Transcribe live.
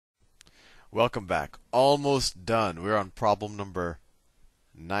Welcome back. Almost done. We're on problem number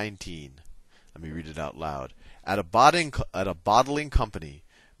 19. Let me read it out loud. At a bottling company,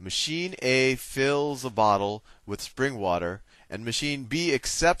 machine A fills a bottle with spring water, and machine B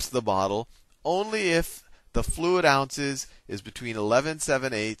accepts the bottle only if the fluid ounces is between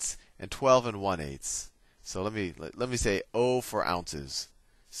 11/7/8 and 12 1/8. So let me say O for ounces.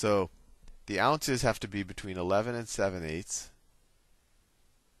 So the ounces have to be between 11 and 7/8.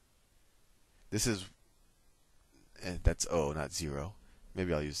 This is, that's O, not 0.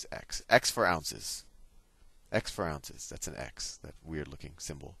 Maybe I'll use X. X for ounces. X for ounces. That's an X, that weird looking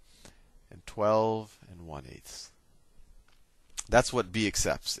symbol. And 12 1/8. That's what B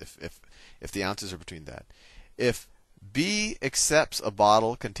accepts if the ounces are between that. If B accepts a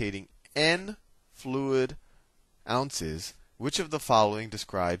bottle containing N fluid ounces, which of the following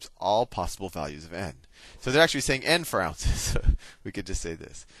describes all possible values of N? So they're actually saying N for ounces. We could just say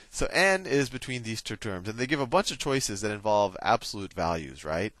this. So N is between these two terms, and they give a bunch of choices that involve absolute values,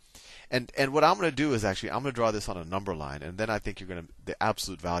 right? And what I'm going to do is I'm going to draw this on a number line, and then I think the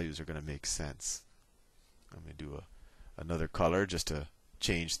absolute values are going to make sense. Let me do another color just to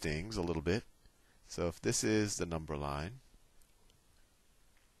change things a little bit. So if this is the number line,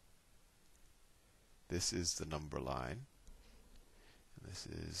 this is the number line, and this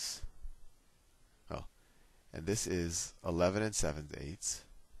is, and this is 11 7/8.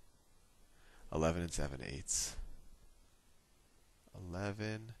 11 7/8.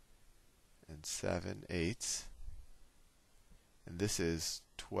 11 7/8. And this is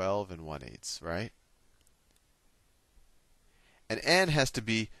 12 1/8, right? And N has to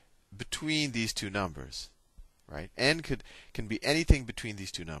be between these two numbers, right? N can be anything between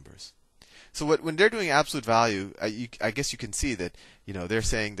these two numbers. So when they're doing absolute value, I guess you can see that they're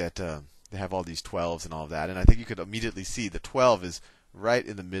saying that they have all these 12s and all of that, and I think you could immediately see the 12 is right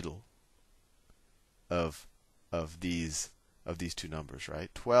in the middle of these two numbers, right?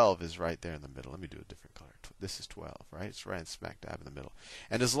 12 is right there in the middle. Let me do a different color. This is 12, right? It's right smack dab in the middle.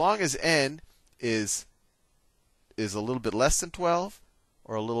 And as long as N is a little bit less than 12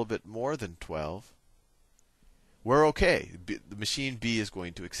 or a little bit more than 12, we're okay. The machine B is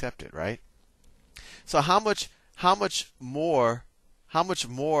going to accept it, right? So how much more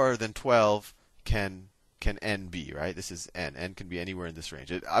than 12 can N be, right? This is N. N can be anywhere in this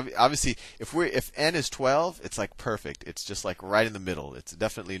range. Obviously, if N is 12, it's like perfect. It's just like right in the middle. It's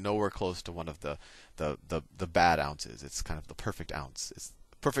definitely nowhere close to one of the bad ounces. It's kind of the perfect ounce. It's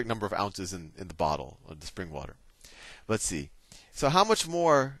the perfect number of ounces in the bottle of the spring water. Let's see. So how much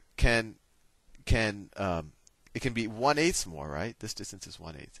more can it can be 1/8 more, right? This distance is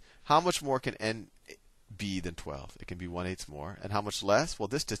 1/8. How much more can N be than 12? It can be 1/8 more. And how much less? Well,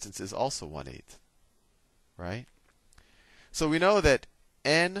 this distance is also 1/8, right? So we know that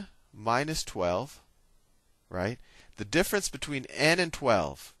N minus 12, right? The difference between N and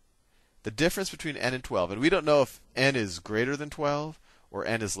 12, and we don't know if N is greater than 12 or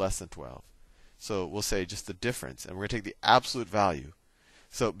N is less than 12. So we'll say just the difference, and we're going to take the absolute value.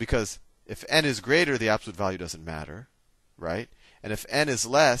 So because if N is greater, the absolute value doesn't matter, right? And if N is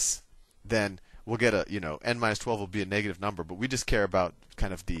less, then we'll get N minus 12 will be a negative number, but we just care about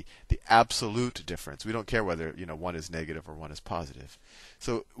kind of the absolute difference. We don't care whether, one is negative or one is positive.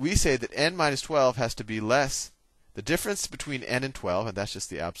 So we say that N minus 12 has to be less, the difference between N and 12, and that's just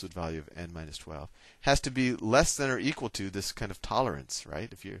the absolute value of N minus 12, has to be less than or equal to this kind of tolerance,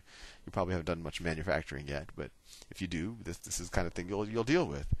 right? If you probably haven't done much manufacturing yet, but if you do, this is the kind of thing you'll deal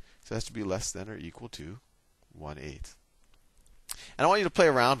with. So it has to be less than or equal to 1/8. And I want you to play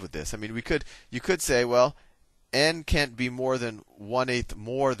around with this. I mean, you could say, well, N can't be more than 1/8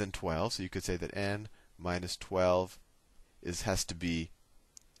 more than 12. So you could say that N minus 12 has to be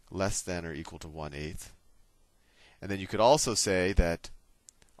less than or equal to 1/8. And then you could also say that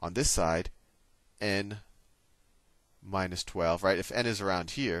on this side, N minus 12, right? If N is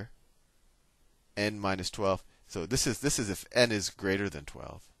around here, N minus 12. So this is if N is greater than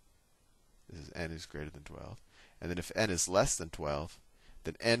 12. This is N is greater than 12. And then if N is less than 12,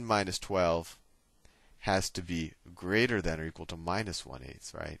 then N minus 12 has to be greater than or equal to minus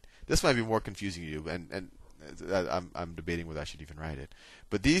 1/8, right? This might be more confusing to you, and I'm debating whether I should even write it.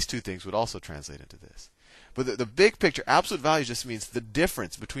 But these two things would also translate into this. But the big picture, absolute value just means the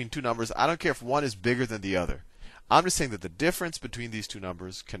difference between two numbers. I don't care if one is bigger than the other. I'm just saying that the difference between these two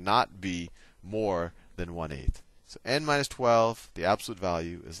numbers cannot be more than 1/8. So N minus 12, the absolute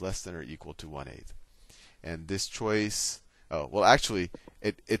value, is less than or equal to 1/8. And this choice, actually,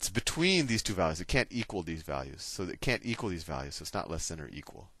 it's between these two values. It can't equal these values. So it can't equal these values. So it's not less than or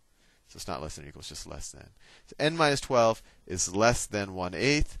equal. So it's not less than or equal. It's just less than. So N minus 12 is less than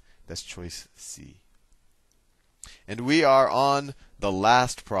 1/8. That's choice C. And we are on the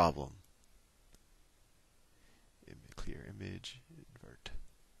last problem. Clear image,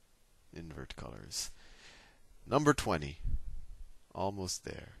 invert colors. Number 20. Almost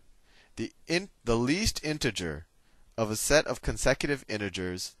there. The least integer of a set of consecutive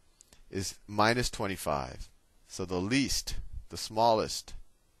integers is minus 25. So the least, the smallest,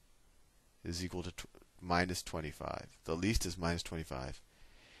 is equal to minus 25. The least is minus 25.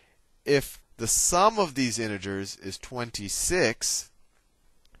 If the sum of these integers is 26,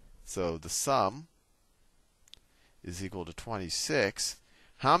 so the sum is equal to 26,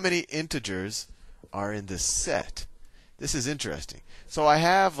 how many integers are in this set? This is interesting. So I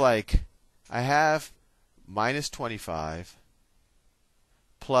have minus 25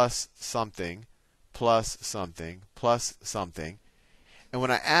 plus something plus something plus something. And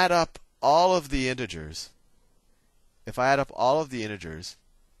when I add up all of the integers, if I add up all of the integers,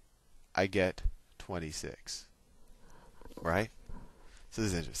 I get 26. Right? So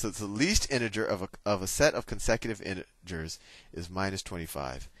this is interesting. So it's the least integer of a set of consecutive integers is minus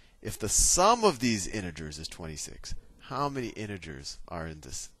 25. If the sum of these integers is 26, how many integers are in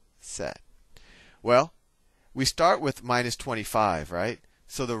this set? Well, we start with minus 25, right?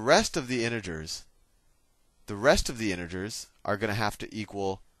 So the rest of the integers are going to have to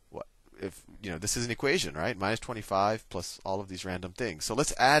equal what? If this is an equation, right? Minus 25 plus all of these random things. So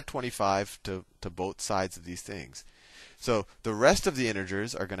let's add 25 to both sides of these things. So the rest of the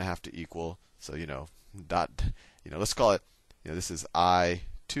integers are going to have to equal. So let's call it. This is I2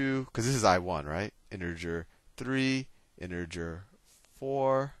 because this is I1, right? Integer 3, integer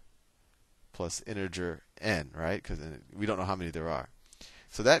 4, plus integer n, right? Because we don't know how many there are.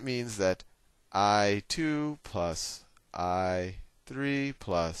 So that means that I2 plus I3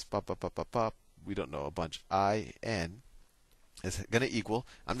 plus we don't know, a bunch in is going to equal.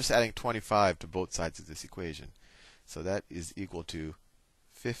 I'm just adding 25 to both sides of this equation. So that is equal to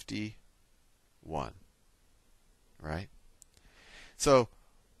 51. Right? So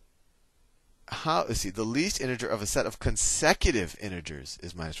let's see, the least integer of a set of consecutive integers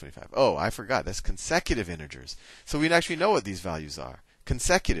is minus 25. Oh, I forgot. That's consecutive integers. So we actually know what these values are.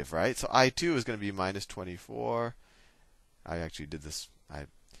 Consecutive, right? So I2 is going to be minus 24. I actually did this.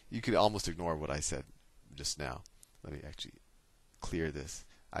 You could almost ignore what I said just now. Let me actually clear this.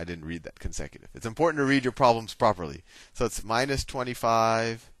 I didn't read that consecutive. It's important to read your problems properly. So it's minus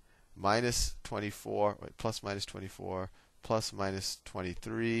 25, minus 24, plus minus 24, plus minus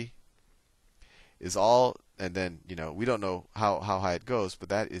 23 is all, and then, we don't know how high it goes, but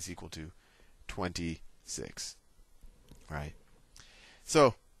that is equal to 26. Right?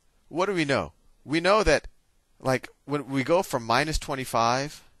 So, what do we know? We know that, when we go from minus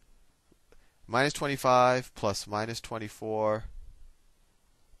 25 plus minus 24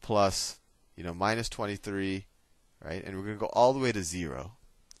 plus, minus 23, right? And we're going to go all the way to 0.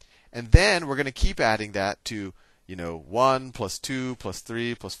 And then we're going to keep adding that to, 1 plus 2 plus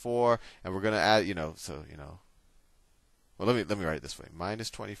 3 plus 4, and we're going to add, well, let me write it this way. Minus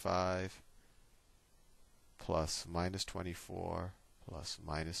 25 plus minus 24 plus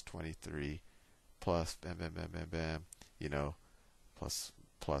minus 23 plus bam, bam, bam, bam, bam,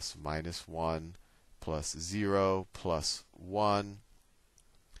 plus minus 1 plus 0 plus 1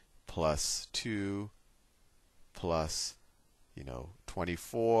 plus 2 plus,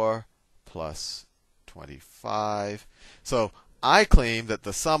 24 plus 25. So I claim that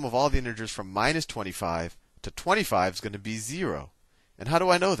the sum of all the integers from minus 25 to 25 is going to be 0. And how do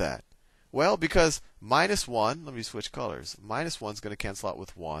I know that? Well, because minus 1, let me switch colors. Minus 1 is going to cancel out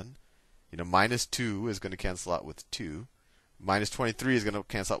with 1. Minus 2 is going to cancel out with 2. Minus 23 is going to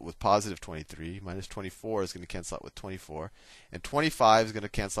cancel out with positive 23. Minus 24 is going to cancel out with 24. And 25 is going to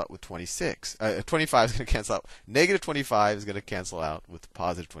cancel out with 26. 25 is going to cancel out. Negative 25 is going to cancel out with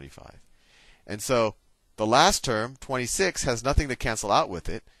positive 25. And so the last term, 26, has nothing to cancel out with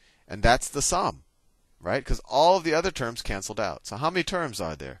it. And that's the sum. Right? Because all of the other terms canceled out. So how many terms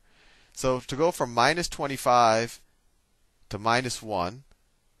are there? So to go from minus 25 to minus 1,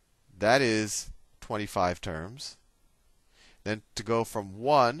 that is 25 terms. Then to go from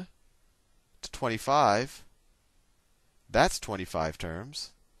 1 to 25, that's 25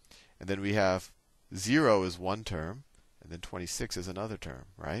 terms. And then we have 0 is one term, and then 26 is another term,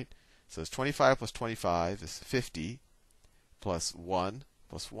 right? So it's 25 plus 25 is 50, plus 1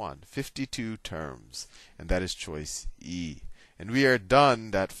 plus 1. 52 terms. And that is choice E. And we are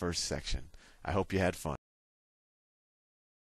done that first section. I hope you had fun.